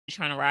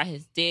trying to ride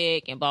his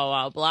dick and blah,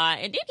 blah, blah.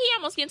 And didn't he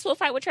almost get into a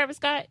fight with Travis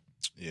Scott?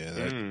 Yeah,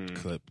 that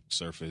clip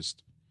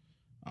surfaced.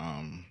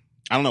 I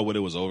don't know what it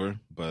was over,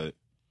 but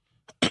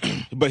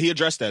he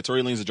addressed that.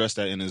 Tory Lanez addressed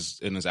that in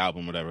his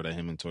album, whatever, that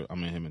him and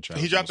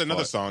Travis. He dropped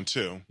another song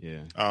too.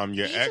 Yeah.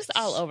 Your He's ex just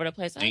all over the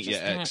place. Ain't Your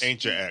Ex.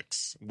 Ain't Your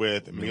Ex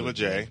with Mila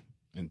J.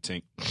 And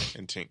Tink.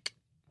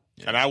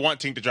 Yeah. And I want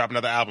Tink to drop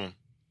another album.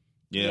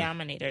 Yeah, I'm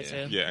gonna need her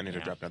too. Yeah, I need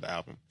to drop another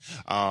album.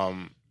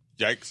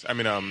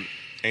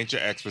 Ain't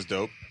Your Ex was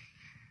dope.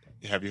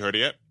 Have you heard it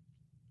yet?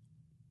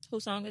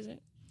 Whose song is it?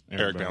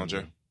 Eric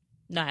Bellinger.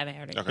 No, I haven't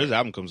heard it. Okay. His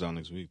album comes out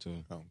next week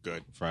too. Oh,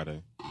 good.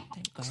 Friday.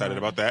 Excited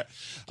about that.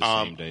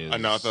 The same day as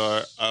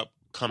another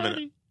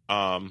upcoming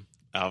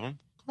album.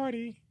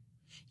 Cardi.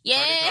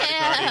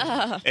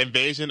 Yeah. Cardi.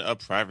 Invasion of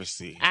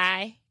Privacy.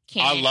 I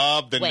can't. I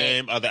love the wait.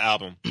 name of the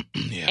album.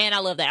 Yeah. And I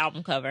love the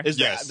album cover.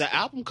 Yes. The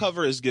album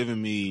cover is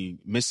giving me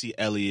Missy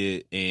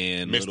Elliott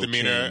and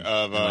Misdemeanor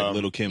of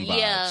Little Kim vibes.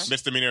 Yeah.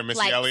 Misdemeanor of Missy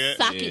like, Elliott.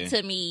 Sock it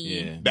to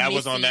me. Yeah. That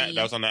was on Missy.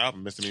 that was on the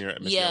album. Misdemeanor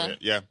of Missy Elliott.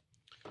 Yeah.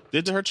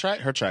 Did her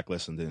track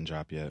listing didn't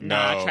drop yet?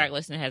 No, track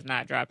listing has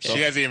not dropped yet.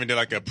 She hasn't even did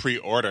like a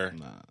pre-order.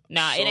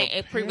 Nah, So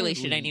it pre-release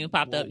shit ain't even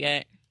popped up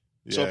yet.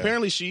 Yeah. So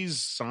apparently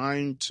she's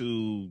signed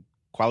to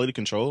Quality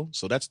Control,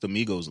 so that's the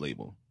Migos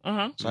label.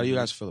 Uh-huh. So how do you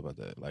guys feel about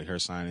that? Like her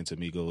signing to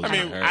Migos? I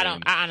mean,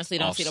 I honestly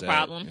don't see the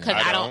problem because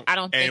I don't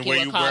think and it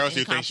where would cause else do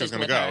you think she was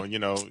going to to go? You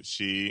know,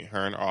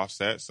 her and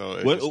Offset. So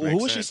it just who makes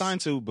was she sense.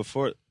 signed to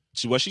before?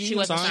 Was she She even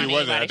wasn't signed? She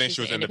wasn't. I anybody. think She's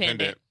she was independent.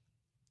 independent.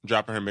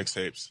 Dropping her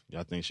mixtapes.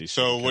 Y'all think she?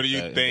 So what do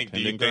you kept that think? Do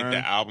you think independent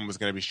the grind? album was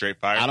going to be straight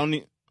fire? I don't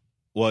need.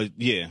 Well,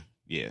 yeah,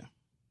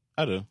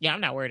 I do. Yeah, I'm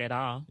not worried at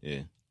all.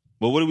 Yeah.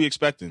 Well, what are we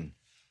expecting?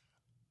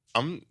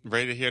 I'm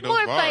ready to hear those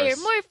More bars.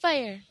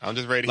 fire. I'm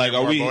just ready to Like, hear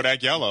are more we-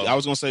 Bodak Yellow. I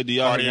was gonna say, do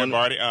y'all Cardi and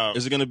want? Bardi.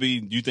 Is it gonna be?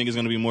 Do you think it's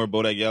gonna be more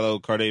Bodak Yellow,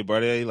 Cardi,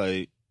 Bardi?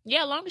 Like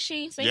Yeah, as long as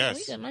she ain't singing, Yes.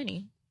 we got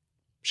money.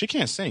 she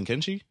can't sing,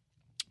 can she?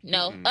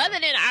 No, other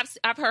than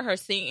I've heard her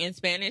sing in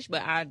Spanish,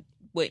 but I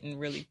wouldn't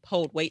really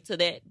hold weight to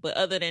that. But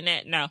other than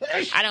that, no,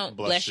 I don't.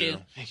 Bless you.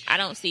 I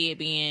don't see it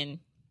being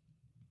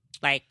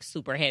like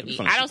super heavy.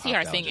 I don't see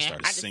her singing.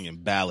 Started I just singing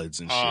ballads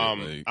and shit.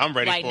 Like, I'm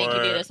ready like for Nicki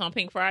did it. us on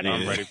Pink Friday.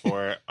 I'm ready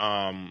for it.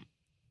 I'm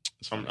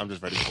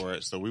just ready for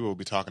it. So we will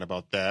be talking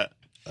about that.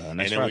 next and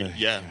then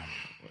Friday.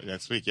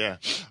 next week. Yeah.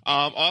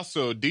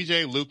 Also,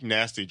 DJ Luke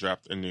Nasty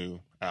dropped a new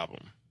album.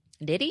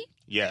 Did he?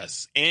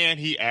 Yes, and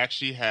he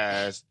actually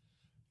has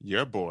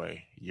your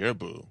boy, your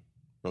boo,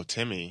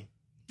 Rotimi.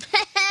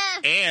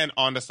 And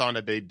on the song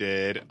that they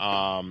did,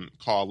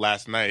 called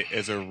Last Night,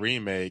 is a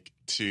remake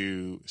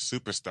to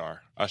Superstar,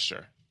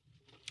 Usher.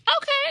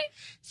 Okay.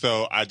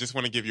 So I just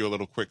want to give you a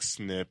little quick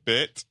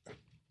snippet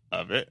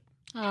of it.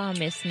 Oh,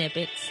 Miss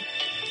Snippets.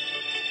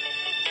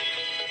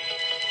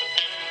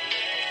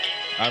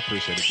 I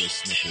appreciate a good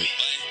snippet.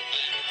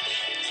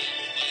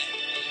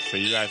 So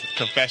you guys,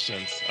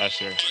 confessions,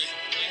 Usher.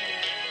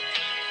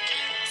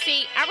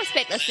 See, I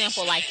respect a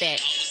sample like that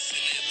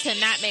to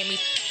not make me.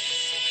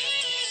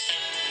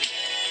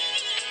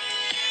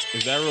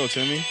 Is that real,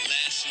 Timmy?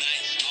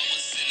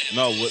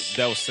 No, what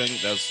that was singing.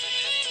 That was.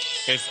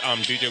 It's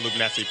DJ Luke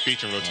Nasty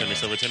featuring Rotimi,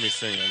 so Rotimi's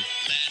singing.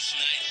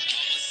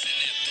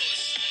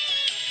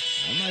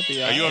 That might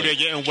be. Are you over there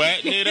getting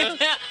wet, Nita?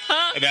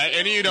 If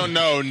any of you don't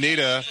know,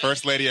 Nita,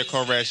 First Lady of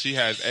Corvette, she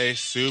has a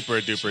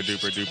super duper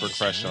duper duper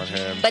crush on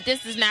him. But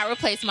this does not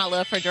replace my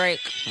love for Drake.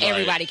 Right.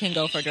 Everybody can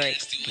go for Drake.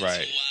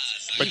 Right.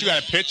 But you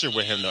got a picture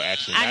with him, though,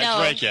 actually. I know.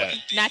 Not Drake yet.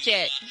 Not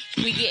yet.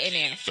 We getting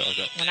there. So,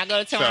 okay. When I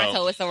go to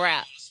Toronto, it's a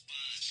wrap.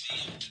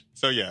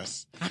 So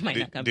yes, I might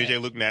not come DJ back.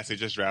 Luke Nasty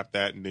just dropped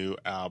that new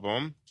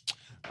album.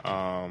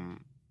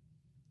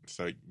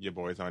 So your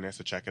boy's on there,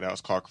 so check it out. It's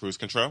called Cruise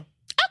Control.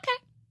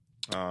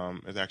 Okay.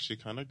 It's actually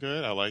kind of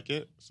good. I like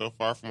it so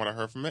far from what I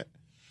heard from it.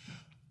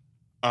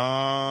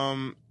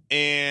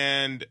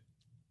 And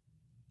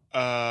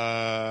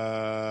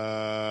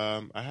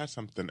I had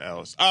something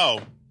else. Oh,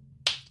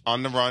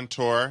 On the Run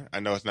tour. I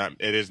know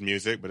it is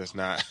music, but it's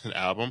not an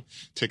album.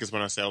 Tickets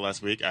went on sale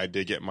last week. I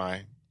did get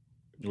my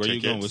Where tickets.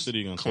 you going? What city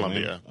you going to?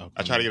 Columbia. Oh,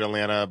 I tried to get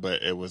Atlanta,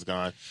 but it was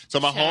gone. So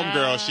my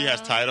homegirl, she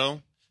has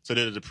Tidal, so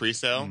they did the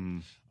pre-sale.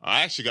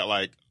 I actually got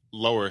like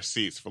lower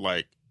seats for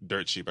like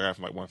dirt cheap. I got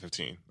from like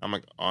 $115. I'm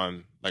like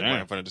on like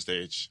right in front of the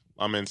stage.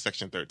 I'm in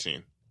section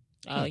 13.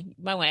 Oh, you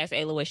might want to ask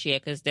Ayla where she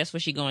at, because that's where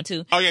she going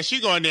to. Oh yeah, she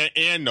going there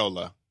and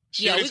NOLA.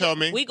 She already told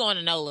me. We going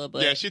to NOLA,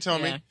 but yeah, she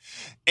told me.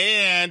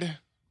 And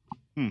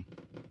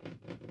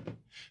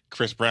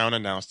Chris Brown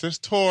announced his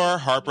tour,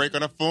 Heartbreak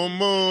on a Full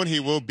Moon.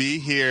 He will be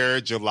here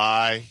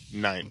July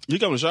 9th. You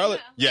coming to Charlotte?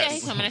 Yeah, Yes.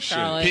 he's coming to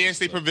Charlotte.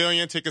 PNC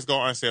Pavilion tickets go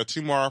on sale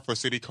tomorrow for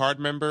City Card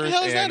members. Where the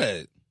hell is and that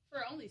at? For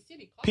only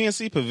City Card.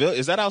 PNC Pavilion.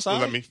 Is that outside?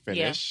 Let me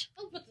finish.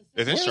 I was about to say.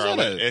 It's in Where is that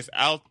Charlotte. at? It's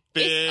out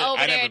there. It's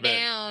over I there never been.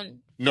 down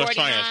North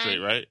 49. Tryon Street,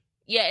 right?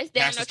 Yeah, it's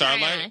down Past the North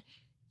Starlight? Tryon.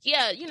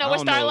 Yeah, you know I where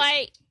don't know.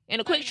 Starlight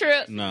and a Quick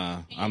Trip. Nah,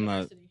 I'm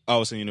not.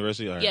 Oh, it's in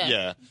University? All right.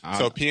 Yeah. Yeah.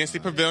 So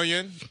PNC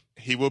Pavilion,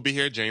 he will be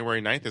here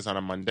January 9th. It's on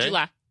a Monday.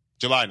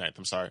 July 9th,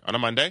 I'm sorry, on a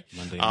Monday.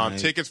 Night.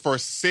 Tickets for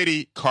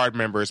City card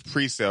members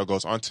pre-sale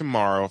goes on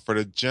tomorrow. For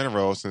the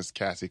General, since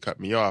Cassie cut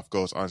me off,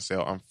 goes on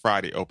sale on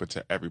Friday, open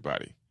to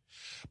everybody.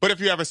 But if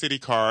you have a City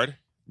card,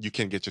 you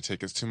can get your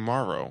tickets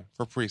tomorrow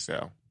for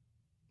pre-sale.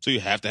 So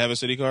you have to have a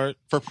City card?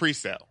 For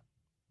pre-sale.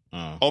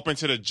 Open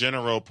to the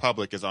general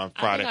public is on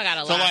Friday. I got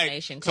a Live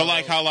Nation code. So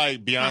like how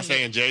like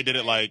Beyonce and Jay did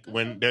it, like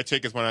when their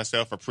tickets went on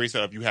sale for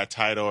pre-sale, if you had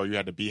Tidal or you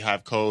had the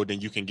Beehive code,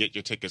 then you can get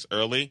your tickets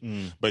early.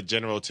 But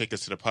general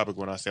tickets to the public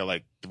went on sale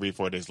like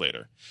 3-4 days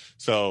later.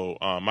 So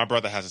my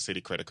brother has a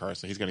City credit card,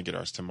 so he's going to get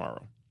ours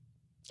tomorrow.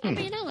 I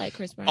mean, I like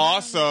Chris Brown.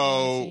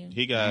 Also,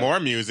 he got more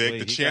music,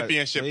 the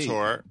championship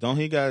tour. Don't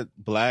he got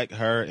Black,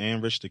 her,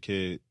 and Rich the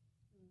Kid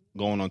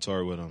going on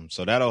tour with him?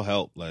 So that'll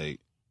help, like,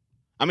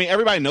 I mean,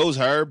 everybody knows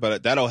her,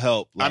 but that'll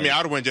help. Like, I mean,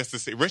 I would win just to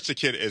see. Rich the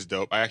Kid is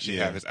dope. I actually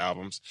have his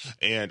albums,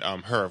 and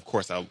her, of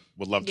course, I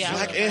would love to see.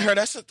 Black and her.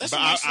 That's. But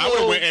I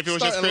would win if it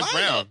was just Chris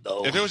Brown.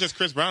 If it was just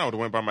Chris Brown, I would have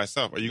went by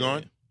myself. Are you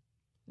going?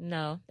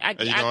 No, I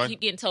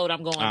keep getting told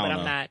I'm going, but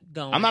I'm not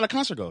going. I'm not a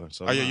concert goer.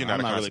 So you're not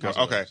a concert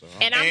goer. Okay, so.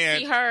 And I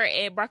see her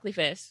at Barclay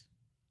Fest.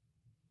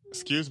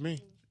 Excuse me.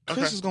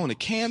 Chris is going to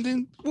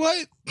Camden.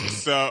 What?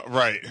 So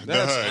right,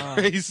 that's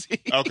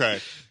crazy. Okay.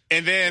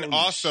 And then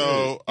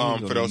also,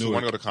 for those who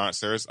want to go to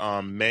concerts,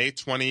 May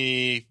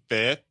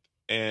 25th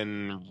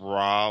in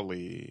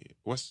Raleigh.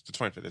 What's the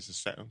 25th? It's a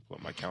second. Pull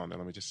up my calendar.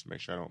 Let me just make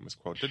sure I don't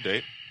misquote the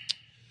date.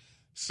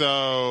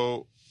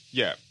 So,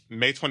 yeah,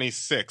 May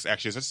 26th,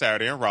 actually, is a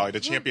Saturday in Raleigh. The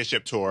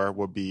championship tour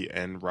will be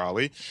in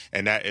Raleigh.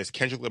 And that is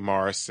Kendrick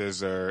Lamar,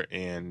 SZA,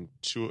 and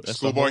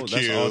Schoolboy Q.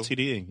 That's all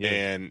TDE. Yeah.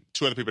 And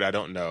 2 other people that I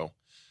don't know.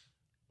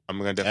 I'm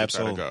going to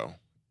definitely try to go.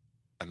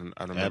 I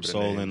don't remember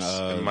the names.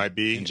 It might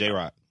be. And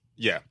J-Rock.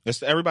 Yeah.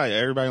 It's everybody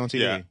on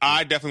TV. Yeah.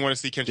 I definitely want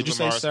to see Kendrick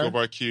Lamar,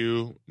 Schoolboy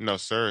Q. No,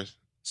 Sir.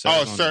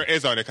 Sir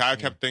is on it. I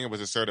kept thinking it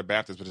was a Sir the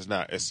Baptist, but it's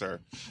not. It's Sir.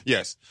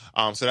 Yes.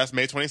 So that's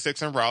May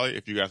 26th in Raleigh.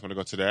 If you guys want to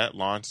go to that,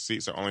 launch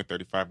seats are only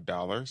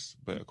 $35.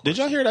 But did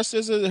y'all hear that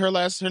SZA,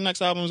 her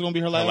next album is going to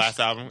be her last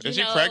album? Is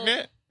she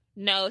pregnant?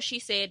 No, she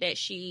said that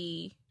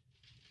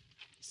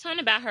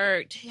something about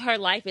her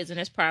life isn't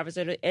as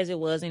private as it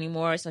was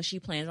anymore, so she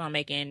plans on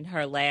making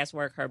her last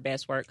work her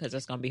best work because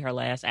it's going to be her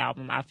last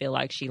album. I feel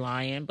like she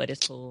lying, but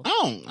it's cool.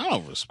 I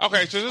don't respect.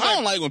 Okay, so I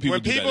don't like when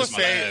people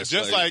say last,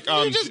 just like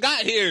you just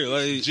got here.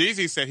 Like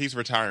Jeezy said he's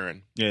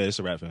retiring. Yeah, it's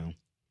a rap film.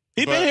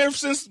 He been here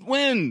since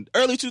when?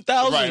 Early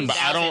 2000s. Right, but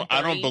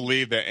I don't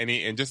believe that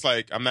any, and just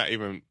like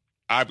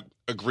I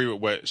agree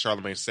with what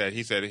Charlamagne said.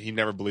 He said he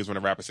never believes when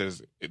a rapper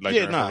says like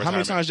how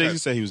many times Jay-Z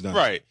said he was done?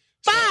 Right.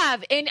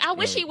 5, and I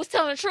wish he was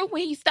telling the truth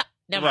when he stopped.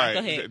 Never mind, go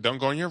ahead. Don't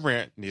go on your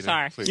rant, neither.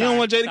 Sorry. Please. You don't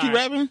want Jay to keep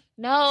rapping?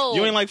 No.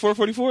 You ain't like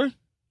 444?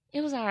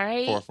 It was all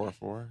right.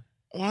 444.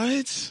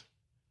 What?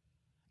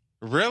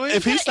 Really?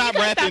 If he stopped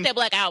rapping, stopped that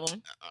Black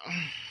album.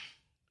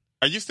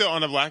 Are you still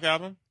on the Black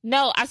album?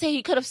 No, I said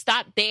he could have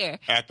stopped there.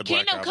 At the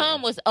Black Kingdom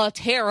Come was a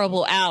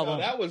terrible album. No,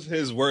 that was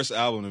his worst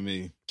album to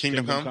me.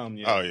 Kingdom Come?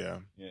 Yeah. Oh yeah.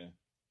 Yeah.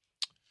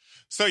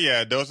 So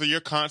yeah, those are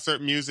your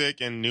concert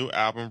music and new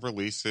album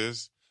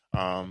releases.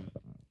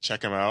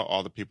 Check them out.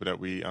 All the people that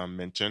we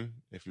mentioned.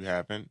 If you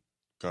haven't,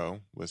 go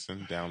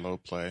listen,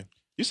 download, play.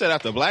 You said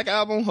after Black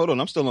album? Hold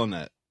on, I'm still on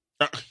that.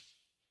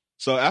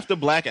 So after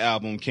Black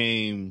album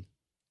came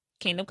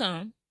Kingdom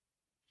Come.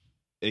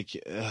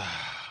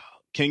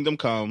 Kingdom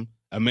Come.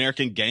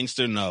 American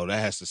Gangster. No, that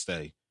has to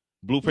stay.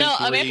 Blueprint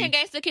 3. American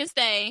Gangster can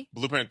stay.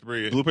 Blueprint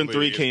 3. Blueprint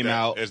 3 came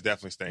out. It's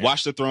definitely staying.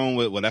 Watch the Throne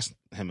with that's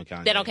him and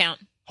Kanye. That don't count.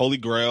 Holy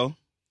Grail.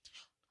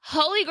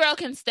 Holy Grail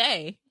can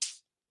stay.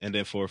 And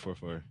then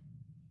 444.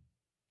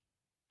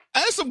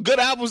 That's some good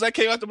albums that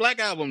came out the Black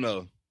album,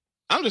 though.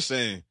 I'm just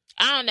saying.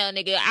 I don't know,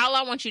 nigga. All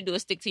I want you to do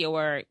is stick to your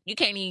word. You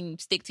can't even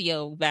stick to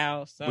your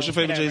vows. So what's your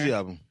favorite Jay-Z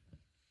album?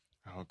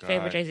 Oh, God.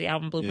 Favorite Jay-Z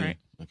album, Blueprint.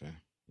 Yeah. Okay.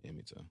 Yeah,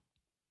 me too.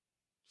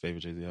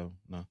 Favorite Jay-Z album?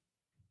 No.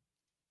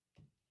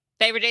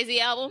 Favorite Jay-Z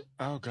album?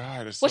 Oh,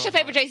 God. What's your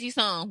favorite Jay-Z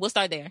song? We'll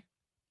start there.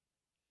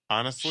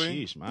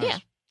 Honestly? Sheesh, yeah.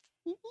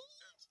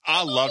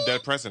 I love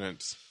Dead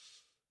Presidents.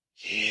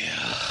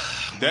 Yeah.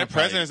 Dead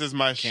Presidents is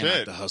my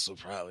shit. The Hustle,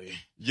 probably.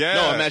 Yeah.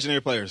 No, Imaginary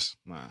Players.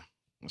 Nah,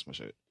 that's my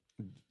shit.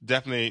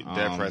 Definitely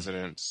Dead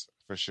Presidents,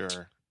 for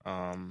sure.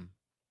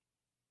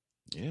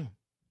 Yeah.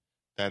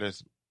 That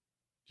is,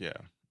 yeah.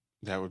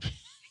 That would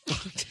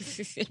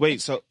be.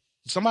 Wait, so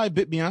somebody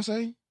bit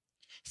Beyonce?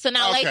 So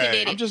now Lathan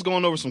did it. I'm just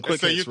going over some quick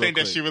So you think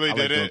that she really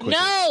did it?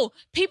 No.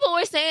 People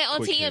were saying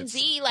on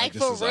TMZ, like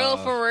for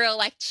real,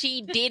 like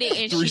she did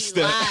it and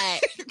she lied.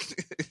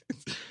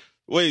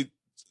 Wait.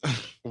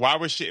 Why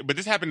was she? But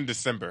this happened in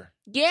December.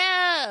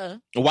 Yeah.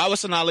 Why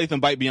was Sanaa Lathan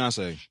bite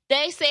Beyonce?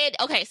 They said,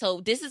 okay, so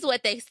this is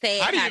what they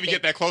said. How do you even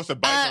get that close to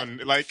bite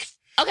on? Like,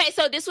 okay,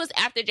 so this was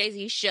after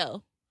Jay-Z's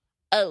show.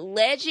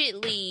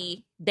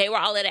 Allegedly, they were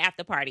all at an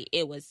after party.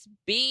 It was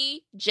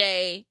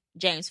B.J.,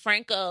 James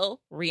Franco,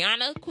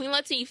 Rihanna, Queen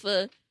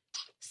Latifah,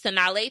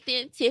 Sanaa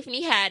Lathan,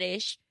 Tiffany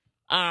Haddish,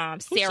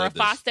 Sarah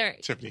Foster.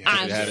 Tiffany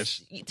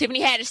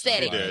Haddish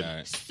said it.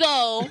 Right.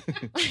 So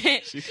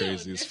she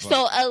crazy as fuck.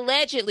 So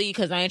allegedly,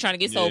 because I ain't trying to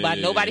get sold by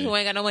nobody who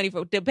ain't got no money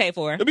to pay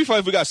for. It'd be funny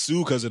if we got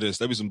sued because of this.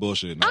 That'd be some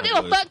bullshit. I don't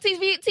give a fuck.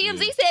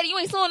 TMZ said you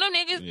ain't suing them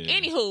niggas. Yeah.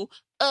 Anywho,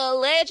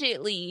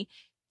 allegedly,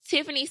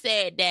 Tiffany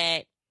said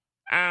that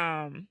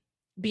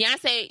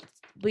Beyonce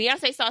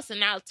saw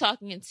Sanaa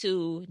talking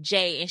to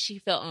Jay and she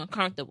felt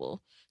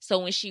uncomfortable. So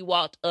when she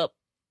walked up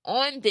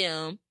on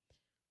them,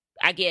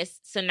 I guess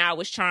Sanaa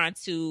was trying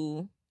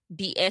to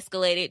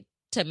de-escalate it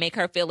to make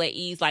her feel at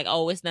ease, like,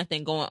 oh, it's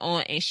nothing going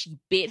on, and she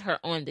bit her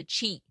on the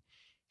cheek.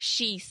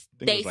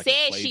 They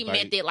said she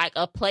meant it like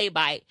a play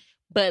bite,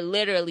 but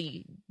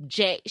literally,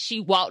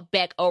 she walked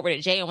back over to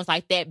Jay and was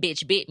like, that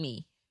bitch bit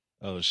me.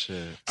 Oh,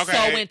 shit. Okay.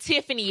 So when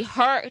Tiffany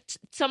heard,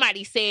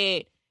 somebody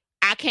said,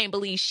 I can't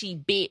believe she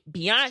bit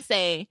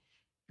Beyonce,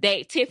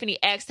 Tiffany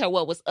asked her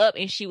what was up,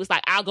 and she was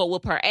like, I'll go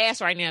whoop her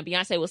ass right now.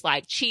 Beyonce was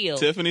like, chill.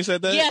 Tiffany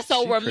said that? Yeah,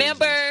 so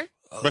remember...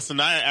 But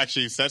Sanaa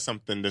actually said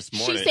something this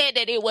morning. She said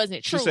that it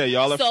wasn't true. She said,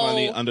 y'all are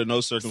funny under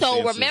no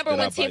circumstances. So remember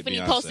when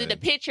Tiffany posted the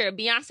picture,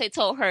 Beyonce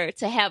told her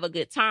to have a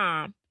good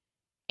time.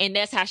 And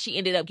that's how she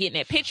ended up getting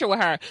that picture with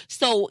her.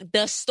 So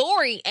the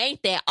story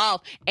ain't that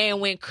off.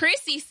 And when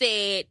Chrissy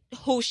said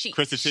Chrissy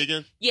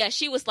Teigen? Yeah,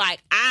 she was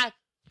like, I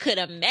could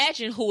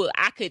imagine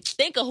I could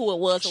think of who it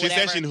was or she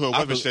whatever. Said she knew who it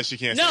was, but said she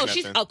can't say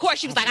nothing. Of course,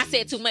 she was like, I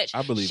said too much.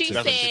 I believe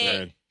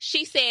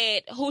she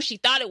said who she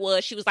thought it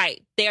was. She was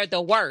like, they're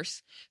the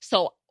worst.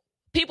 So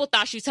people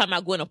thought she was talking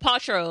about Gwyneth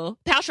Paltrow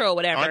or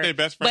whatever. Aren't they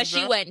best friends? But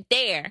she wasn't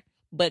there.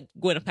 But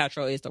Gwyneth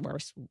Paltrow is the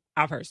worst.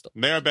 I've heard stuff.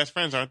 They are best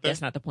friends, aren't they?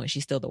 That's not the point.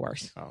 She's still the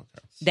worst. Oh,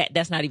 okay.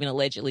 That's not even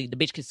allegedly. The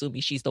bitch could sue me.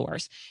 She's the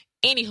worst.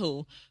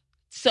 Anywho,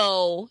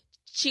 so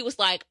she was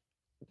like,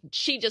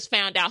 she just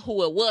found out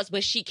who it was,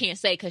 but she can't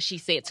say because she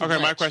said too much.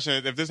 Okay, my question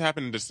is, if this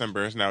happened in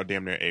December, it's now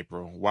damn near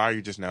April. Why are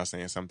you just now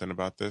saying something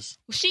about this?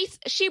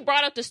 She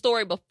brought up the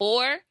story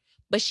before,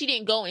 but she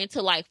didn't go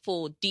into like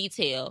full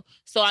detail.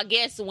 So I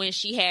guess when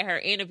she had her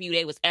interview,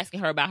 they was asking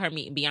her about her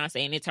meeting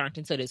Beyonce, and it turned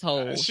into this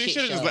whole she shit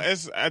should have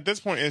just. At this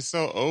point, it's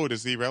so old,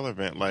 it's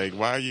irrelevant. Like,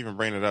 why are you even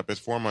bringing it up? It's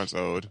 4 months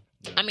old.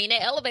 I mean,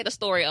 that elevator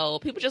story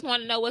old. People just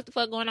want to know what the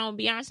fuck going on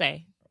with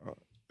Beyonce.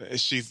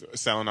 She's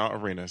selling out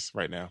arenas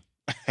right now.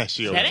 That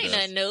ain't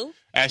nothing new.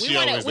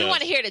 We want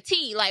to hear the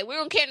tea. Like, we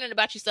don't care nothing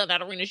about you selling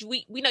out arenas.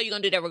 We know you're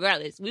gonna do that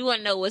regardless. We want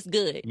to know what's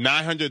good.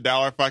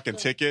 $900 fucking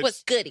tickets.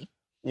 What's goody?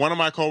 One of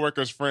my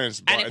coworkers' friends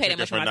bought a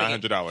ticket for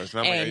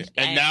 $900,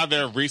 and now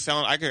they're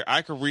reselling.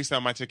 I could resell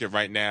my ticket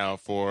right now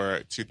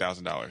for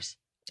 $2,000.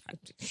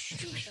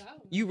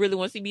 You really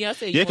want to see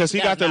Beyonce? Yeah, because he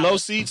got the low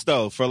seats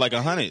though for like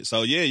 $100.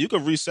 So yeah, you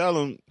could resell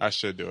them. I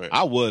should do it.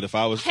 I would if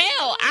I was.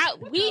 Hell,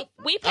 we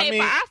paid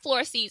for our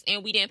floor seats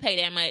and we didn't pay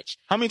that much.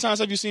 How many times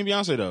have you seen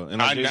Beyonce though?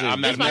 And I'm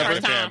not never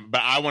a fan,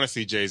 but I want to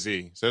see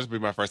Jay-Z. So this will be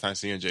my first time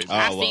seeing Jay-Z.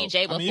 I've seen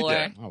Jay before,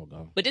 I will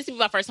go. But this will be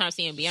my first time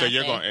seeing Beyonce. So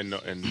you're going in New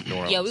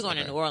Orleans? Yeah, we're going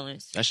to New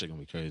Orleans. That shit gonna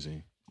be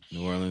crazy.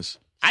 New Orleans.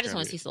 I just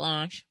want to see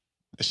Solange.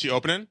 Is she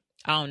opening?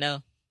 I don't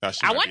know. No,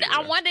 I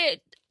wanted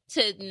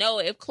to know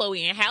if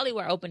Chloe and Halle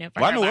were opening for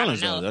Why her. New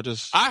Orleans though?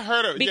 I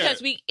heard it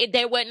because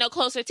there wasn't no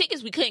closer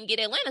tickets. We couldn't get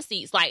Atlanta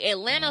seats. Like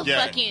Atlanta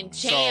fucking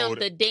jammed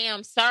the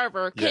damn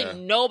server.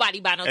 Couldn't nobody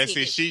buy no tickets.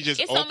 See, she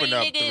just opened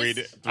up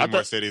three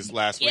more cities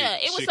last week. Yeah,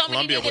 it was so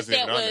many niggas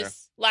that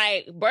was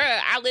like, bruh,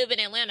 I live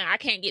in Atlanta. I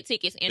can't get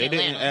tickets in Atlanta.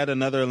 They didn't add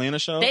another Atlanta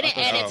show? They didn't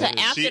add it to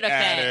after the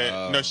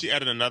fact. No, she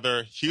added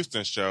another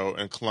Houston show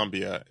in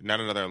Columbia, not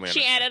another Atlanta.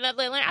 She added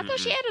another Atlanta? I thought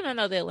she added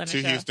another Atlanta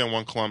show. 2 Houston,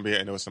 1 Columbia,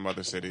 and there was some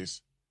other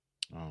cities.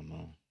 I don't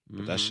know.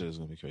 But that shit is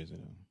gonna be crazy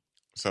though.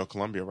 So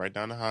Columbia, right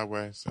down the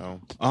highway.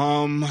 So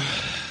let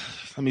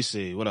me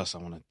see what else I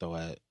want to throw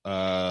at.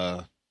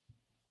 How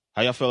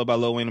y'all feel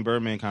about Lil Wayne and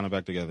Birdman kind of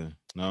back together?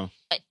 No.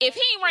 If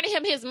he ain't running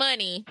him his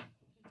money,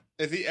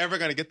 is he ever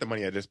gonna get the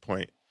money at this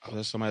point? Oh,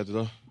 there's somebody at the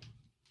door.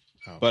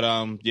 Oh. But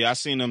yeah, I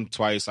seen them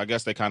twice. I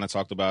guess they kind of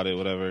talked about it.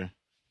 Whatever.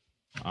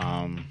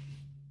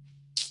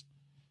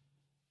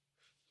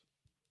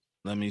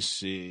 Let me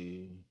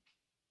see.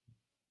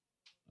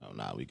 Oh,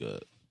 nah, we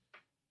good.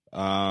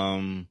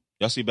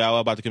 Y'all see Bow Wow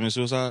about to commit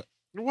suicide?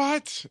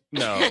 What?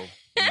 No.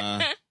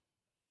 Nah.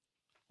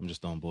 I'm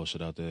just throwing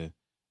bullshit out there.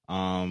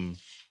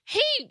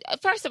 He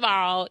first of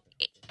all.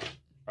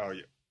 Oh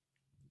yeah.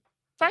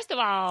 First of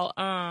all,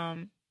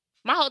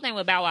 my whole thing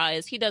with Bow Wow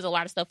is he does a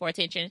lot of stuff for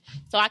attention,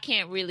 so I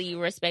can't really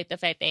respect the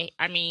fact that,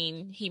 I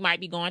mean, he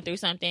might be going through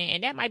something,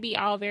 and that might be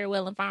all very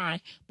well and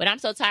fine, but I'm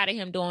so tired of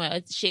him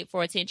doing shit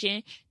for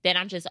attention that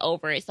I'm just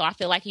over it. So I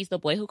feel like he's the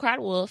boy who cried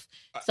wolf,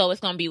 so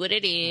it's going to be what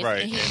it is.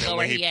 Right, and then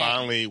when he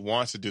finally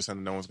wants to do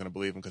something, no one's going to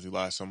believe him because he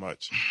lies so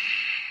much.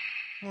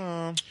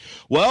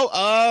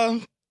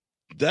 Well,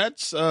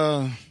 that's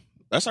our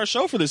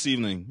show for this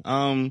evening.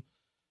 I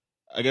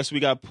guess we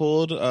got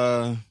pulled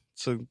to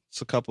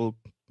a couple,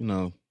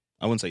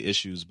 I wouldn't say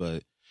issues,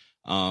 but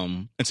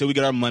until we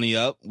get our money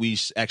up, we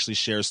actually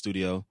share a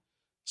studio.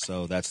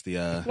 So that's the.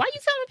 Why are you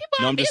telling people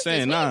our I'm just business.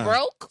 saying, We ain't nah.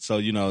 broke.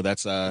 So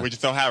that's We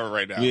just don't have it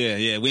right now.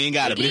 Yeah, we ain't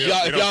got it. But if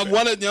Yeah. y'all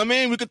want to, you know what I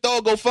mean, we could throw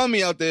a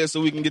GoFundMe out there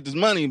so we can get this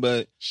money.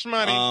 But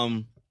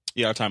Shmoney.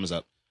 yeah, our time is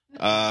up.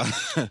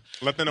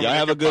 Let them know y'all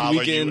have a good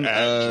weekend.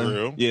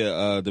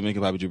 Drew.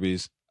 Dominican Bobby Drew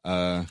Brees.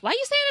 Why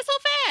you saying it so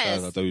I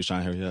fast? thought you was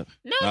trying to hurry up.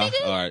 No,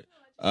 nigga. All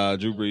right.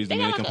 Drew Brees, They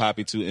got Dominican like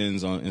Poppy, 2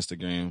 N's on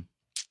Instagram.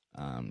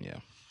 Yeah.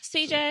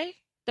 CJ,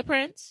 the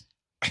Prince.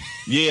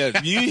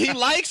 Yeah, he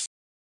likes